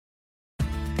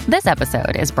This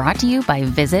episode is brought to you by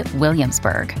Visit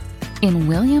Williamsburg. In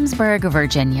Williamsburg,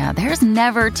 Virginia, there's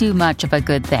never too much of a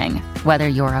good thing. Whether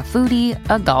you're a foodie,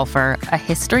 a golfer, a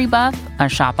history buff, a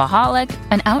shopaholic,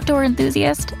 an outdoor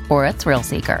enthusiast, or a thrill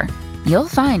seeker, you'll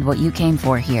find what you came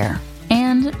for here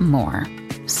and more.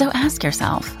 So ask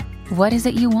yourself, what is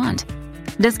it you want?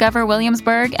 Discover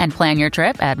Williamsburg and plan your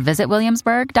trip at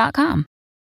visitwilliamsburg.com.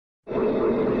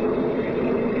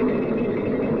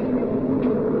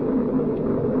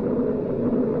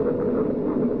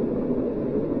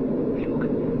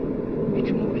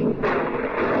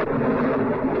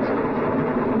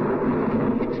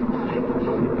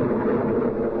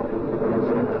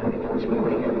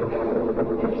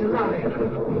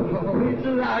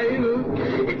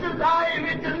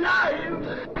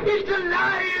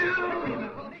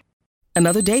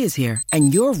 Another day is here,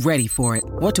 and you're ready for it.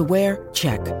 What to wear?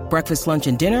 Check. Breakfast, lunch,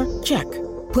 and dinner? Check.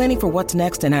 Planning for what's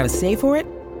next and how to save for it?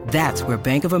 That's where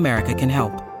Bank of America can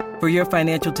help. For your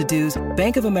financial to-dos,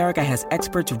 Bank of America has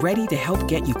experts ready to help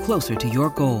get you closer to your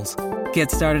goals.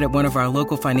 Get started at one of our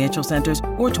local financial centers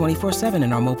or 24/7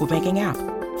 in our mobile banking app.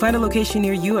 Find a location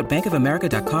near you at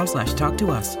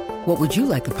bankofamerica.com/talktous. What would you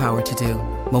like the power to do?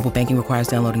 Mobile banking requires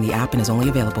downloading the app and is only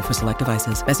available for select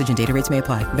devices. Message and data rates may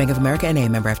apply. Bank of America N.A.,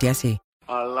 member FDIC.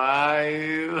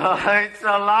 Alive! It's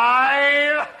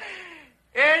alive!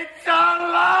 It's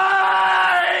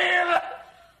alive!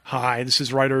 Hi, this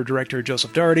is writer-director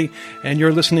Joseph Doherty, and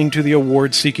you're listening to the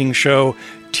award-seeking show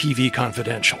TV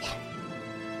Confidential.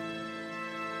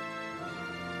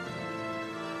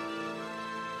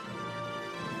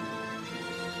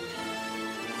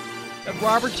 Doug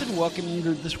Robertson, welcoming you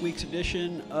to this week's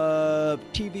edition of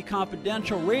TV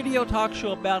Confidential, radio talk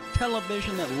show about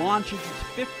television that launches its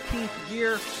 15th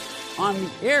year on the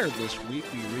air this week.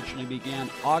 We originally began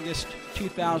August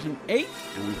 2008,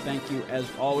 and we thank you, as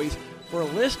always, for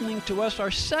listening to us.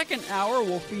 Our second hour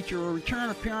will feature a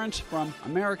return appearance from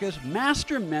America's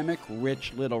master mimic,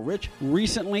 Rich Little. Rich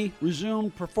recently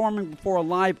resumed performing before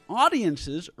live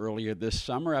audiences earlier this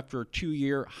summer after a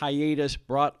 2-year hiatus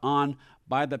brought on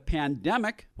by the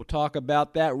pandemic. We'll talk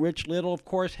about that. Rich Little, of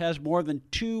course, has more than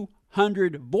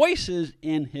 200 voices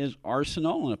in his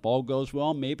arsenal, and if all goes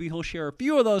well, maybe he'll share a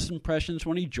few of those impressions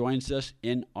when he joins us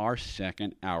in our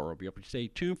second hour. We'll be able to stay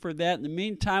tuned for that. In the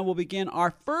meantime, we'll begin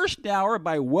our first hour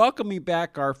by welcoming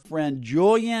back our friend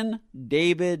Julian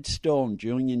David Stone.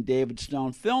 Julian David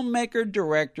Stone, filmmaker,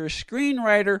 director,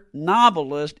 screenwriter,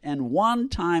 novelist, and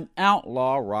one-time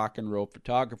outlaw rock and roll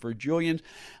photographer. Julian's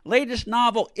latest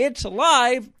novel, It's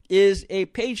Alive, is a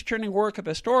page-turning work of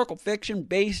historical fiction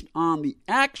based on the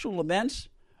actual events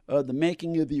of the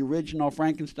making of the original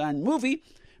Frankenstein movie,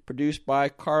 produced by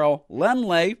Carl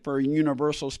Laemmle for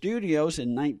Universal Studios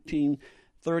in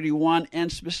 1931,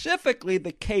 and specifically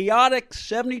the chaotic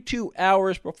 72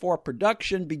 hours before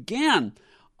production began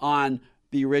on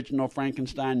the original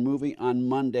Frankenstein movie on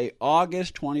Monday,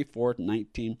 August 24th,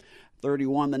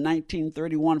 1931. The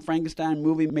 1931 Frankenstein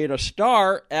movie made a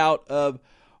star out of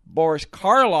Boris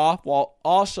Karloff, while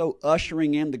also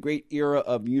ushering in the great era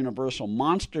of Universal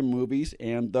monster movies.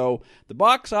 And though the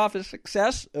box office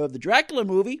success of the Dracula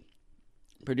movie,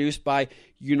 produced by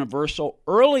Universal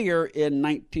earlier in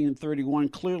 1931,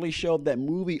 clearly showed that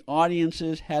movie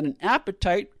audiences had an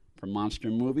appetite for monster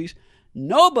movies,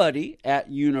 nobody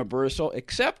at Universal,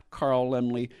 except Carl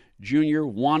Laemmle Jr.,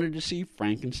 wanted to see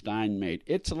Frankenstein made.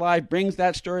 It's Alive brings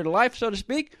that story to life, so to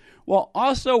speak, while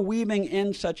also weaving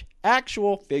in such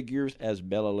actual figures as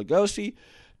Bela Lugosi,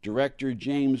 director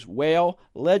James Whale,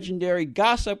 legendary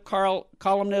gossip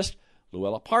columnist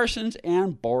Luella Parsons,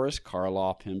 and Boris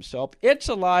Karloff himself. It's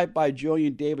Alive by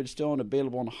Julian David Stone,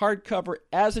 available in hardcover,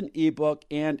 as an ebook,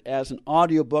 and as an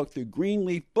audiobook through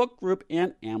Greenleaf Book Group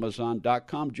and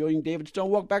Amazon.com. Julian David Stone,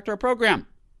 welcome back to our program.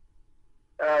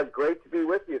 Great to be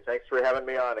with you. Thanks for having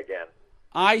me on again.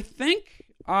 I think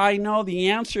I know the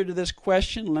answer to this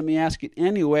question. Let me ask it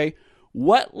anyway.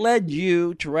 What led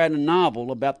you to write a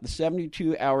novel about the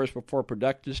 72 hours before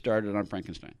production started on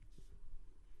Frankenstein?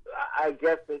 I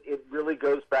guess it really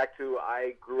goes back to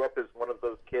I grew up as one of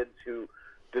those kids who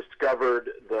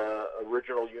discovered the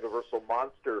original Universal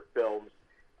monster films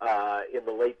in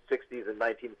the late 60s and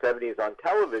 1970s on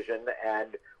television,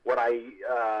 and when I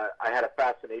had a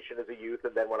fascination as a youth,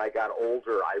 and then when I got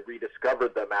older, I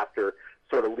rediscovered them after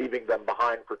sort of leaving them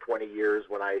behind for 20 years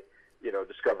when I,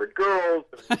 discovered girls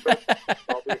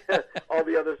and all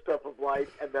the other stuff of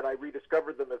life, and then I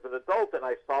rediscovered them as an adult, and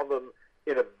I saw them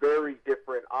in a very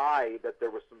different eye, that there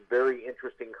was some very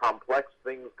interesting, complex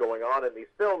things going on in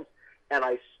these films, and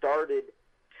I started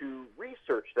to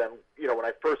research them. When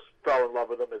I first fell in love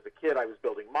with them as a kid, I was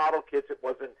building model kits.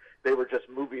 They were just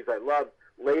movies I loved.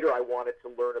 later I wanted to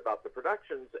learn about the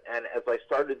productions, and as I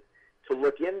started to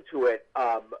look into it,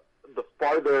 the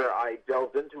farther I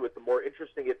delved into it, the more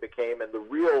interesting it became, and the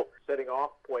real setting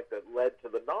off point that led to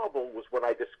the novel was when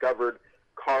I discovered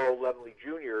Carl Laemmle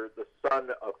Jr., the son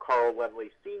of Carl Laemmle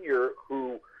Sr.,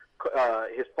 who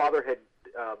his father had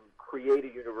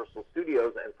created Universal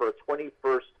Studios, and for a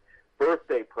 21st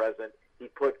birthday present, he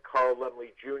put Carl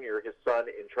Laemmle Jr., his son,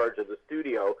 in charge of the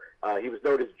studio. He was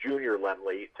known as Junior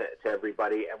Laemmle to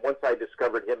everybody, and once I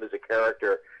discovered him as a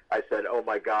character, I said, "Oh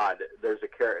my God, there's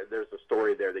a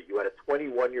story there that you had a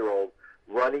 21-year-old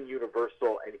running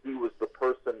Universal, and he was the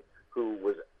person who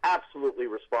was absolutely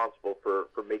responsible for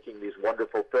making these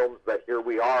wonderful films that here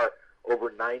we are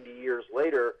over 90 years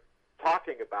later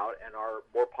talking about and are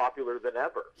more popular than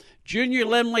ever." Junior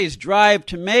Laemmle's drive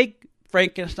to make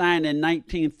Frankenstein in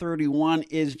 1931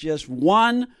 is just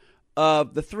one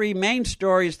of the three main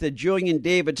stories that Julian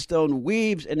David Stone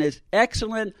weaves in his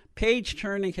excellent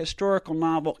page-turning historical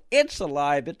novel, It's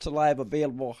Alive. It's Alive,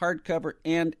 available hardcover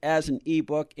and as an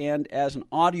ebook and as an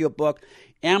audiobook,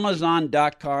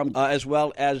 Amazon.com, as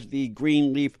well as the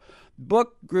Greenleaf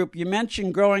Book Group. You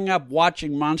mentioned growing up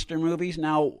watching monster movies.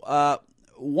 Now,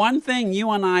 one thing you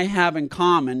and I have in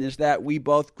common is that we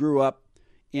both grew up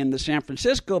in the San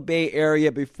Francisco Bay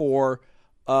Area before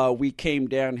we came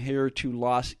down here to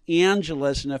Los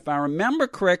Angeles. And if I remember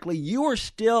correctly, you were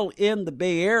still in the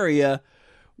Bay Area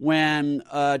when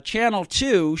Channel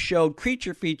 2 showed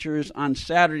creature features on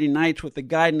Saturday nights with a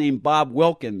guy named Bob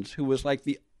Wilkins, who was like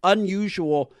the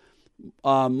unusual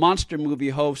monster movie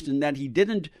host in that he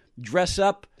didn't dress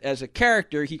up as a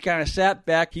character. He kind of sat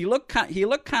back. He looked kind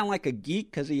of like a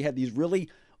geek because he had these really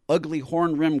ugly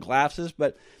horn-rimmed glasses,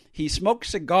 but he smoked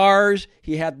cigars,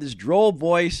 he had this droll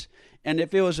voice, and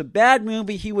if it was a bad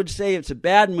movie, he would say it's a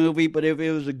bad movie, but if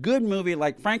it was a good movie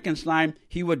like Frankenstein,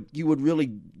 he would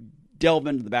really delve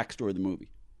into the backstory of the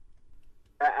movie.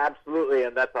 Absolutely,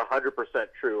 and that's 100%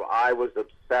 true. I was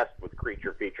obsessed with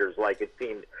creature features, like it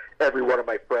seemed every one of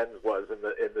my friends was in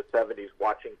the 70s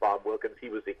watching Bob Wilkins. He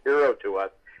was a hero to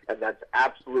us, and that's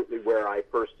absolutely where I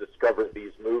first discovered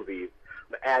these movies.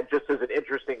 And just as an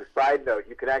interesting side note,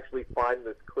 you can actually find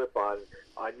this clip on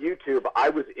YouTube. I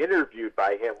was interviewed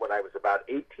by him when I was about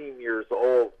 18 years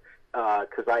old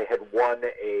because I had won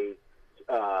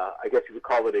I guess you would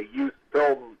call it a youth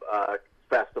film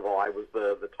festival. I was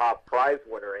the top prize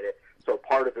winner in it. So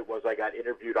part of it was I got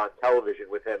interviewed on television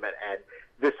with him, and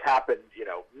this happened,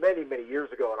 many, many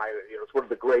years ago. And it's one of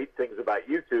the great things about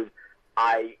YouTube.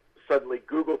 I suddenly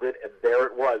Googled it, and there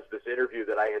it was, this interview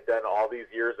that I had done all these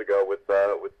years ago with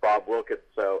Bob Wilkins.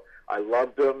 So I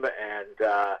loved him,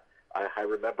 and I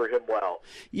remember him well.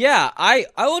 Yeah, I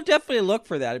will definitely look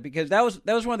for that, because that was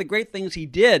one of the great things he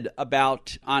did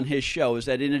on his show, is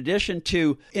that in addition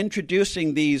to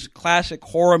introducing these classic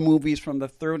horror movies from the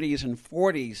 30s and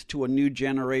 40s to a new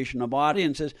generation of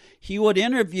audiences, he would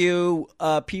interview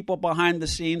people behind the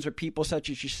scenes, or people such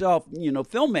as yourself,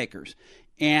 filmmakers.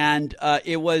 And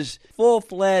it was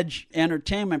full-fledged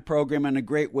entertainment program and a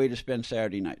great way to spend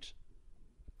Saturday nights.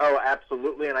 Oh,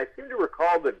 absolutely. And I seem to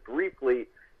recall that briefly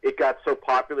it got so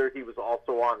popular he was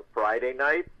also on Friday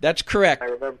night. That's correct. I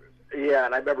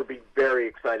remember being very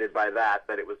excited by that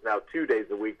it was now 2 days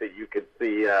a week that you could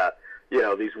see,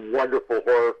 these wonderful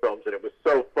horror films. And it was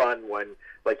so fun when,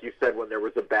 like you said, when there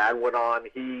was a bad one on,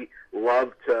 he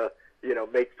loved to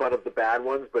make fun of the bad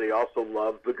ones, but he also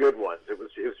loved the good ones. It was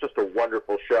just a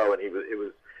wonderful show, and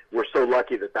we're so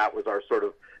lucky that was our sort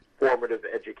of formative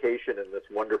education in this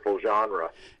wonderful genre.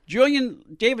 Julian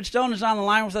David Stone is on the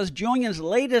line with us. Julian's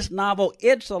latest novel,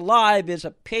 It's Alive, is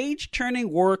a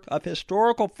page-turning work of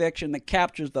historical fiction that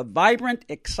captures the vibrant,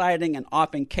 exciting, and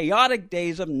often chaotic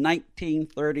days of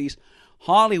 1930s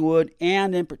Hollywood,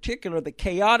 and in particular the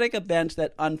chaotic events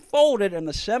that unfolded in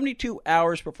the 72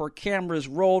 hours before cameras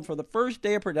rolled for the first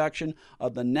day of production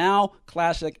of the now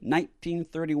classic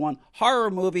 1931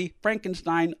 horror movie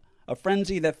Frankenstein, a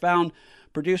frenzy that found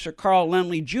producer Carl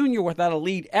Laemmle Jr. without a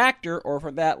lead actor, or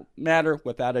for that matter,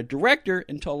 without a director,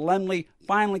 until Laemmle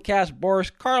finally cast Boris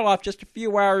Karloff just a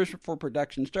few hours before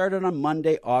production started on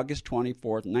Monday, August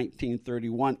 24th,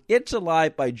 1931. It's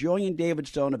Alive by Julian David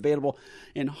Stone, available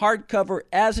in hardcover,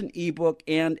 as an ebook,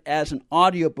 and as an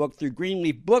audiobook through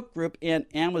Greenleaf Book Group and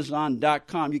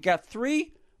Amazon.com. You got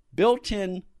 3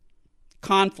 built-in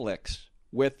conflicts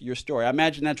with your story. I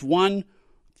imagine that's one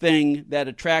thing that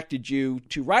attracted you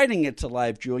to writing It's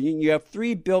Alive, Julian. You have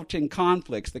 3 built-in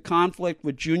conflicts. The conflict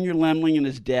with Junior Laemmle and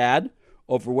his dad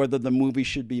over whether the movie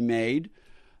should be made.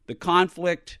 The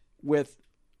conflict with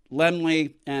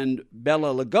Laemmle and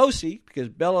Bela Lugosi, because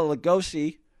Bela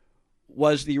Lugosi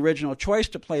was the original choice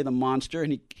to play the monster,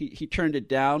 and he turned it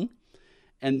down.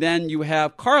 And then you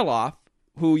have Karloff,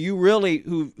 who you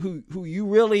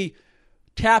really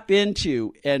tap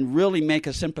into and really make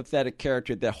a sympathetic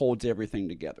character that holds everything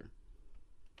together.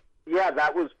 Yeah,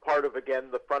 that was part of, again,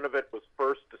 the front of it was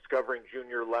first discovering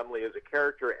Junior Lemley as a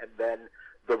character, and then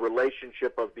the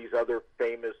relationship of these other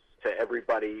famous to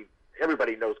everybody.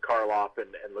 Everybody knows Karloff and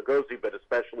Lugosi, but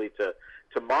especially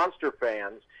to monster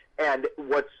fans. And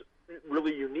what's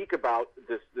really unique about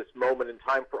this moment in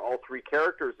time for all three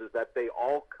characters is that they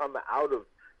all come out of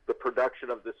the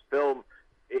production of this film.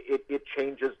 It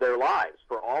changes their lives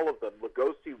for all of them.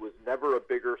 Lugosi was never a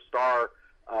bigger star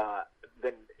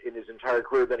than in his entire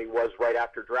career than he was right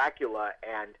after Dracula,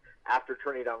 and after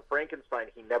turning down Frankenstein,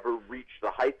 he never reached the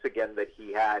heights again that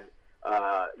he had,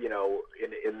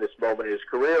 in this moment in his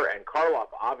career. And Karloff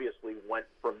obviously went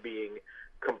from being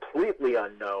completely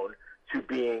unknown to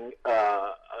being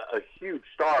a huge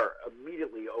star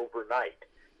immediately overnight.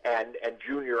 And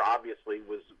Junior obviously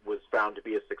was found to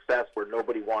be a success where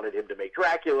nobody wanted him to make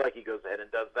Dracula. He goes ahead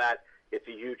and does that. It's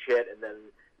a huge hit, and then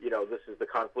this is the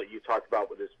conflict you talked about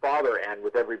with his father and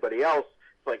with everybody else.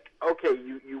 It's like, okay,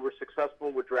 you were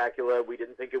successful with Dracula. We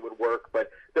didn't think it would work,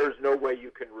 but there's no way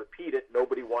you can repeat it.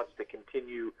 Nobody wants to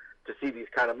continue to see these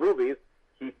kind of movies.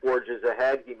 He forges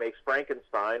ahead. He makes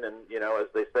Frankenstein, and, as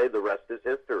they say, the rest is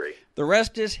history. The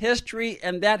rest is history,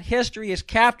 and that history is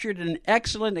captured in an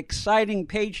excellent, exciting,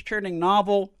 page-turning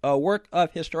novel, a work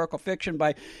of historical fiction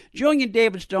by Julian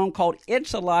David Stone called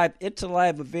It's Alive. It's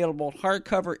Alive, available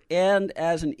hardcover and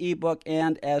as an ebook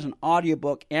and as an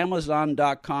audiobook,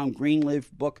 Amazon.com,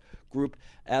 Greenleaf Book Group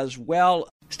as well.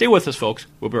 Stay with us, folks.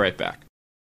 We'll be right back.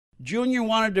 Junior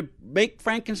wanted to make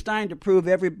Frankenstein to prove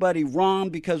everybody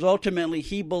wrong because ultimately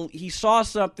he saw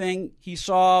something. He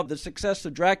saw the success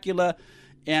of Dracula,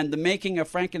 and the making of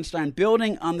Frankenstein,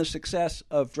 building on the success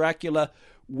of Dracula,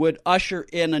 would usher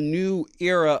in a new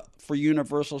era for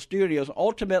Universal Studios.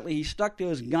 Ultimately, he stuck to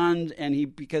his guns,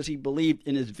 and because he believed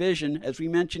in his vision. As we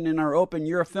mentioned in our open,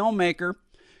 you're a filmmaker,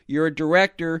 you're a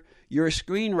director, you're a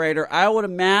screenwriter. I would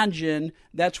imagine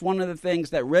that's one of the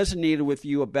things that resonated with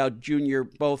you about Junior,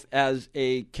 both as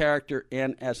a character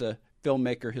and as a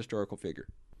filmmaker, historical figure.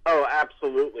 Oh,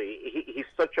 absolutely. He's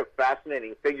such a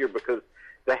fascinating figure because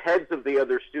the heads of the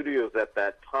other studios at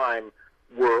that time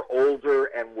were older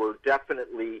and were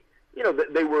definitely,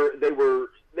 they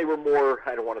were more,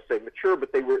 I don't want to say mature,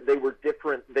 but they were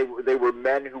different. They were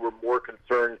men who were more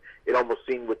concerned, it almost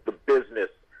seemed, with the business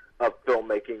of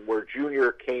filmmaking, where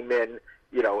Junior came in,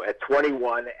 at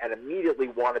 21 and immediately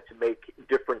wanted to make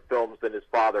different films than his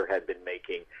father had been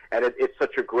making. And it's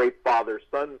such a great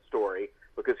father-son story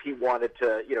because he wanted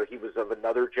to, he was of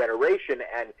another generation,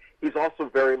 and he's also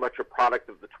very much a product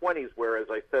of the 20s, where, as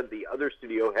I said, the other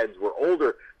studio heads were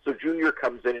older. So Junior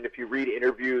comes in, and if you read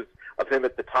interviews of him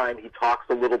at the time, he talks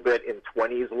a little bit in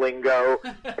 20s lingo.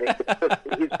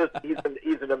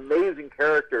 He's an amazing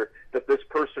character that this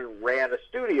person ran a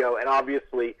studio, and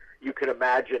obviously you can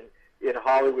imagine in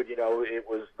Hollywood, it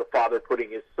was the father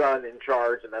putting his son in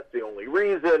charge, and that's the only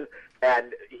reason,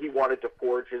 and he wanted to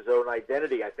forge his own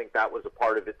identity. I think that was a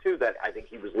part of it, too, that I think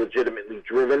he was legitimately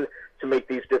driven to make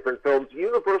these different films.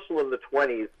 Universal in the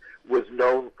 20s was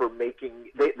known for making,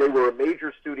 they were a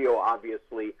major studio,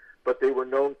 obviously, but they were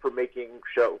known for making,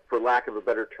 for lack of a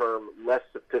better term, less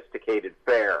sophisticated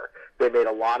fare. They made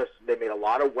a lot of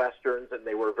westerns, and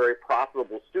they were a very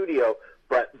profitable studio,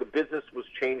 but the business was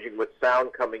changing with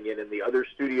sound coming in, and the other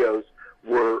studios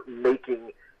were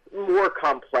making more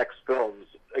complex films,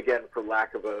 again, for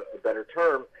lack of a better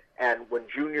term. And when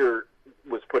Junior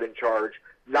was put in charge,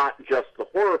 not just the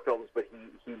horror films, but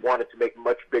he wanted to make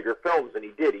much bigger films, and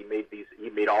he did. He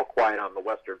made All Quiet on the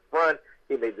Western Front.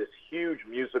 He made this huge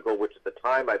musical, which at the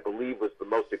time I believe was the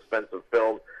most expensive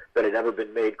film that had ever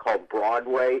been made, called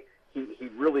Broadway. He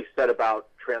really set about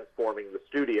transforming the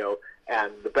studio,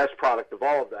 and the best product of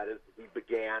all of that is he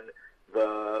began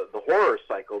the horror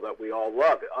cycle that we all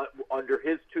love. Under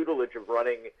his tutelage of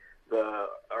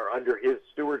under his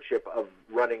stewardship of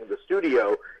running the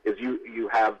studio, is you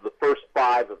have the first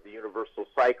 5 of the Universal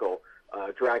cycle,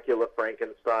 Dracula,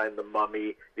 Frankenstein, The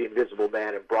Mummy, The Invisible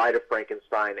Man, and Bride of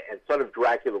Frankenstein. And Son of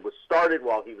Dracula was started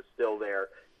while he was still there.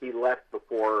 He left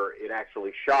before it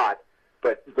actually shot.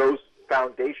 But those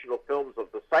foundational films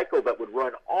of the cycle that would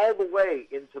run all the way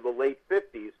into the late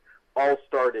 50s all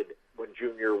started when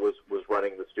Junior was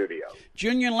running the studio.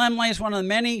 Junior Lemley is one of the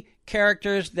many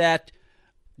characters that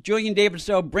Julian David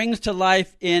Stone brings to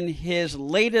life in his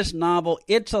latest novel,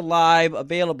 It's Alive,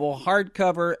 available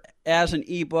hardcover, as an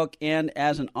ebook, and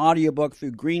as an audiobook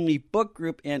through Greenleaf Book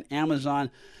Group and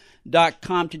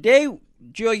Amazon.com. Today,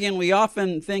 Julian, we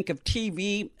often think of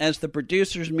TV as the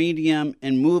producer's medium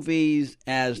and movies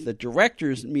as the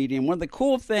director's medium. One of the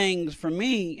cool things, for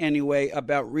me anyway,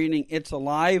 about reading It's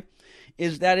Alive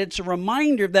is that it's a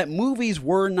reminder that movies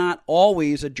were not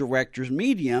always a director's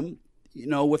medium. You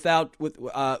know,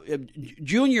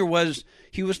 Junior was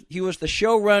the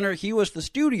showrunner, he was the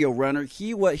studio runner,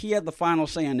 he had the final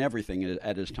say on everything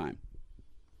at his time.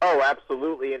 Oh,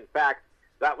 absolutely. In fact,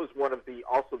 that was one of the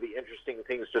interesting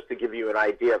things, just to give you an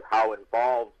idea of how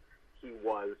involved he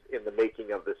was in the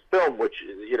making of this film, which,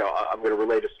 you know, I'm going to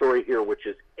relate a story here which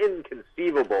is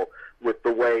inconceivable with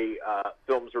the way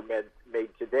films are made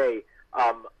today.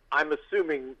 I'm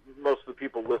assuming most of the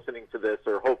people listening to this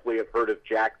or hopefully have heard of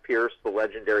Jack Pierce, the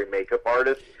legendary makeup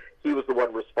artist. He was the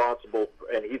one responsible,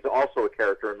 and he's also a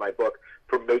character in my book,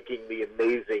 for making the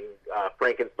amazing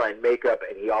Frankenstein makeup,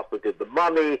 and he also did The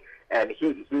Mummy, and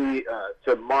he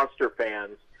to monster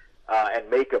fans and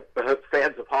makeup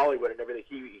fans of Hollywood and everything,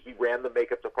 he ran the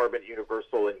makeup department at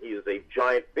Universal, and he is a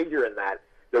giant figure in that.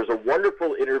 There's a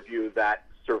wonderful interview that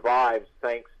survives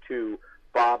thanks to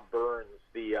Bob Burns,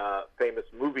 the famous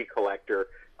movie collector.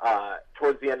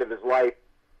 Towards the end of his life,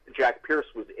 Jack Pierce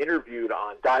was interviewed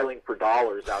on Dialing for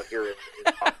Dollars out here in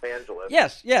Los Angeles.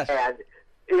 Yes.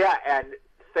 And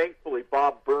thankfully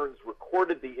Bob Burns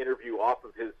recorded the interview off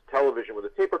of his television with a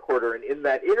tape recorder, and in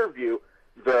that interview,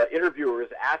 the interviewer is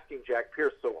asking Jack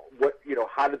Pierce, so what, you know,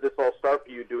 how did this all start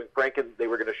for you doing they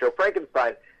were going to show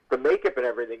Frankenstein, the makeup and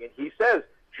everything, and he says,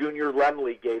 Junior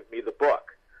Lemley gave me the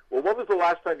book. Well, when was the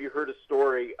last time you heard a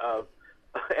story of,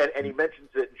 and he mentions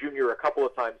it, Junior, a couple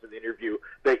of times in the interview,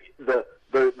 that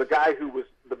the guy who was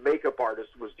the makeup artist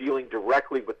was dealing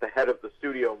directly with the head of the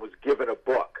studio and was given a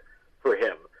book for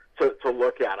him to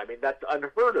look at. I mean, that's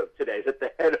unheard of today, that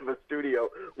the head of a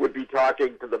studio would be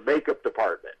talking to the makeup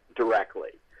department directly.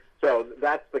 So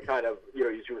that's the kind of, you know,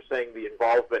 as you were saying, the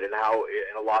involvement and how,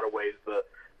 in a lot of ways, the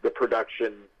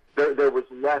production, there was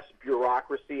less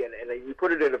bureaucracy, and you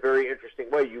put it in a very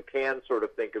interesting way. You can sort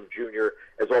of think of Junior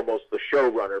as almost the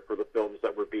showrunner for the films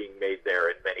that were being made there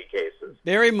in many cases.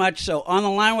 Very much so. On the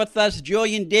line with us,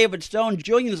 Julian David Stone.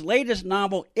 Julian's latest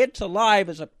novel, It's Alive,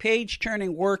 is a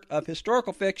page-turning work of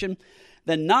historical fiction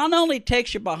that not only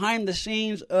takes you behind the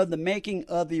scenes of the making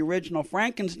of the original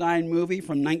Frankenstein movie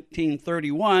from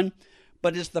 1931,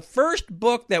 but is the first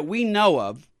book that we know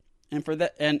of, and for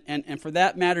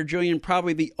that matter, Julian,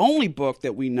 probably the only book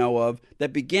that we know of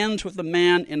that begins with a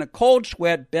man in a cold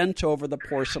sweat bent over the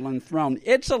porcelain throne.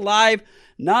 It's Alive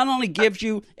not only gives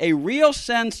you a real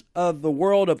sense of the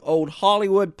world of old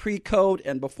Hollywood pre-code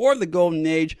and before the Golden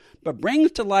Age, but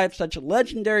brings to life such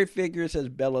legendary figures as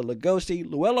Bela Lugosi,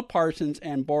 Luella Parsons,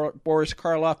 and Boris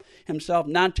Karloff himself,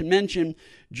 not to mention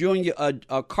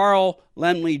Carl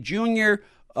Laemmle Jr.,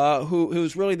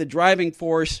 who's really the driving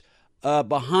force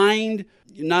behind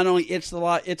not only It's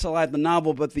Alive, the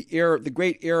novel, but the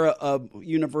great era of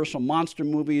Universal monster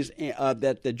movies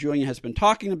that Julian has been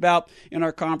talking about in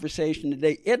our conversation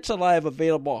today. It's Alive,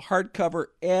 available hardcover,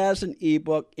 as an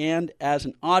ebook, and as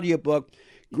an audiobook.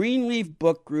 Greenleaf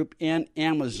Book Group and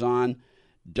Amazon.com.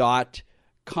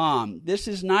 This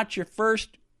is not your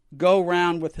first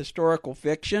go-round with historical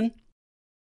fiction.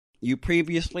 You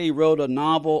previously wrote a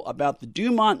novel about the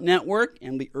Dumont Network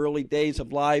and the early days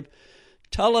of live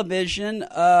television.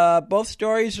 Both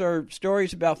stories are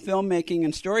stories about filmmaking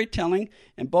and storytelling,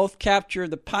 and both capture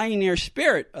the pioneer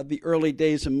spirit of the early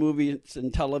days of movies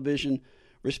and television,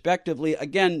 respectively.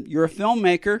 Again, you're a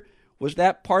filmmaker. Was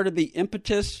that part of the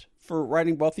impetus for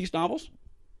writing both these novels?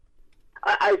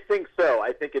 I think so.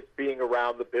 I think it's being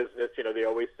around the business. You know, they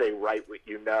always say, write what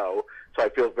you know. So I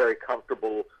feel very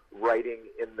comfortable writing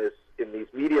in these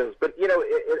mediums. But, you know,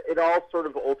 it all sort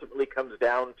of ultimately comes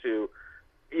down to,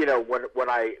 you know, when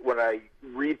I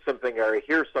read something or I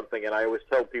hear something, and I always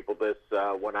tell people this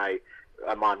when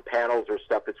I'm on panels or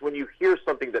stuff, it's when you hear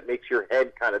something that makes your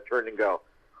head kind of turn and go,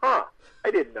 huh,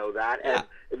 I didn't know that. Yeah.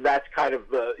 And that's kind of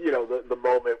the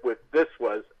moment with this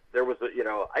was, there was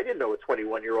I didn't know a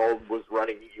 21-year-old was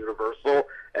running Universal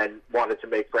and wanted to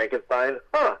make Frankenstein.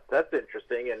 Huh, that's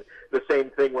interesting. And the same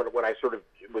thing when I sort of,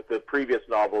 with the previous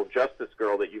novel, Justice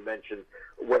Girl, that you mentioned,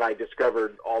 when I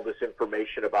discovered all this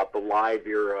information about the live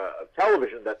era of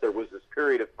television, that there was this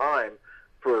period of time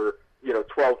for,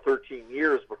 12, 13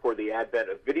 years before the advent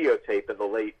of videotape in the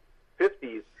late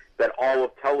 50s, that all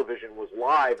of television was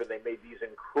live, and they made these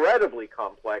incredibly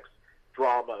complex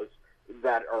dramas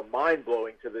that are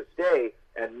mind-blowing to this day,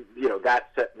 and that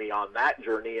set me on that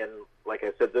journey. And like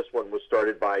I said, this one was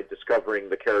started by discovering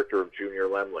the character of Junior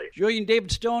Lemley. Julian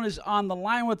David Stone is on the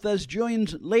line with us.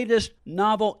 Julian's latest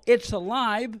novel, It's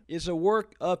Alive, is a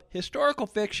work of historical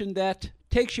fiction that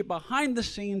takes you behind the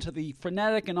scenes of the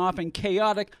frenetic and often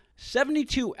chaotic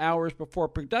 72 hours before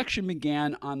production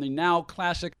began on the now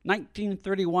classic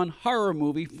 1931 horror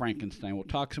movie Frankenstein. We'll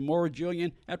talk some more with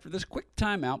Julian after this quick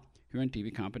timeout here on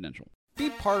TV Confidential. Be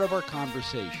part of our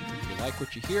conversation. If you like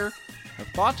what you hear, have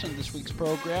thoughts on this week's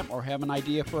program, or have an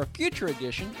idea for a future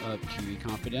edition of TV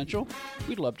Confidential,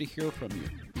 we'd love to hear from you.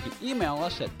 You can email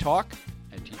us at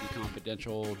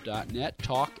talk@tvconfidential.net,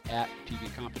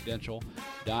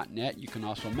 talk@tvconfidential.net. You can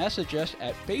also message us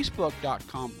at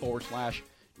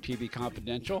facebook.com/TV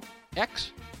Confidential,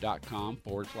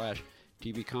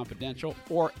 x.com/TV Confidential,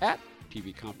 or at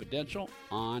TV Confidential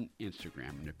on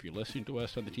Instagram. And if you're listening to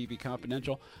us on the TV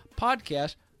Confidential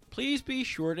podcast, please be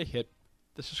sure to hit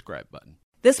the subscribe button.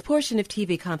 This portion of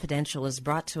TV Confidential is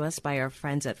brought to us by our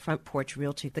friends at Front Porch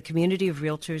Realty, the community of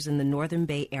realtors in the Northern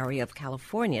Bay area of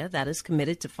California that is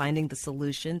committed to finding the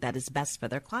solution that is best for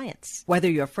their clients.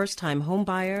 Whether you're a first-time home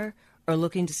buyer or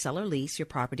looking to sell or lease your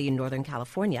property in Northern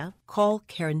California, call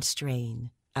Karen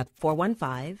Strain at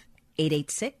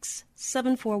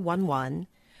 415-886-7411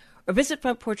 or visit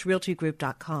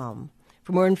frontporchrealtygroup.com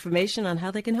for more information on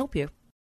how they can help you.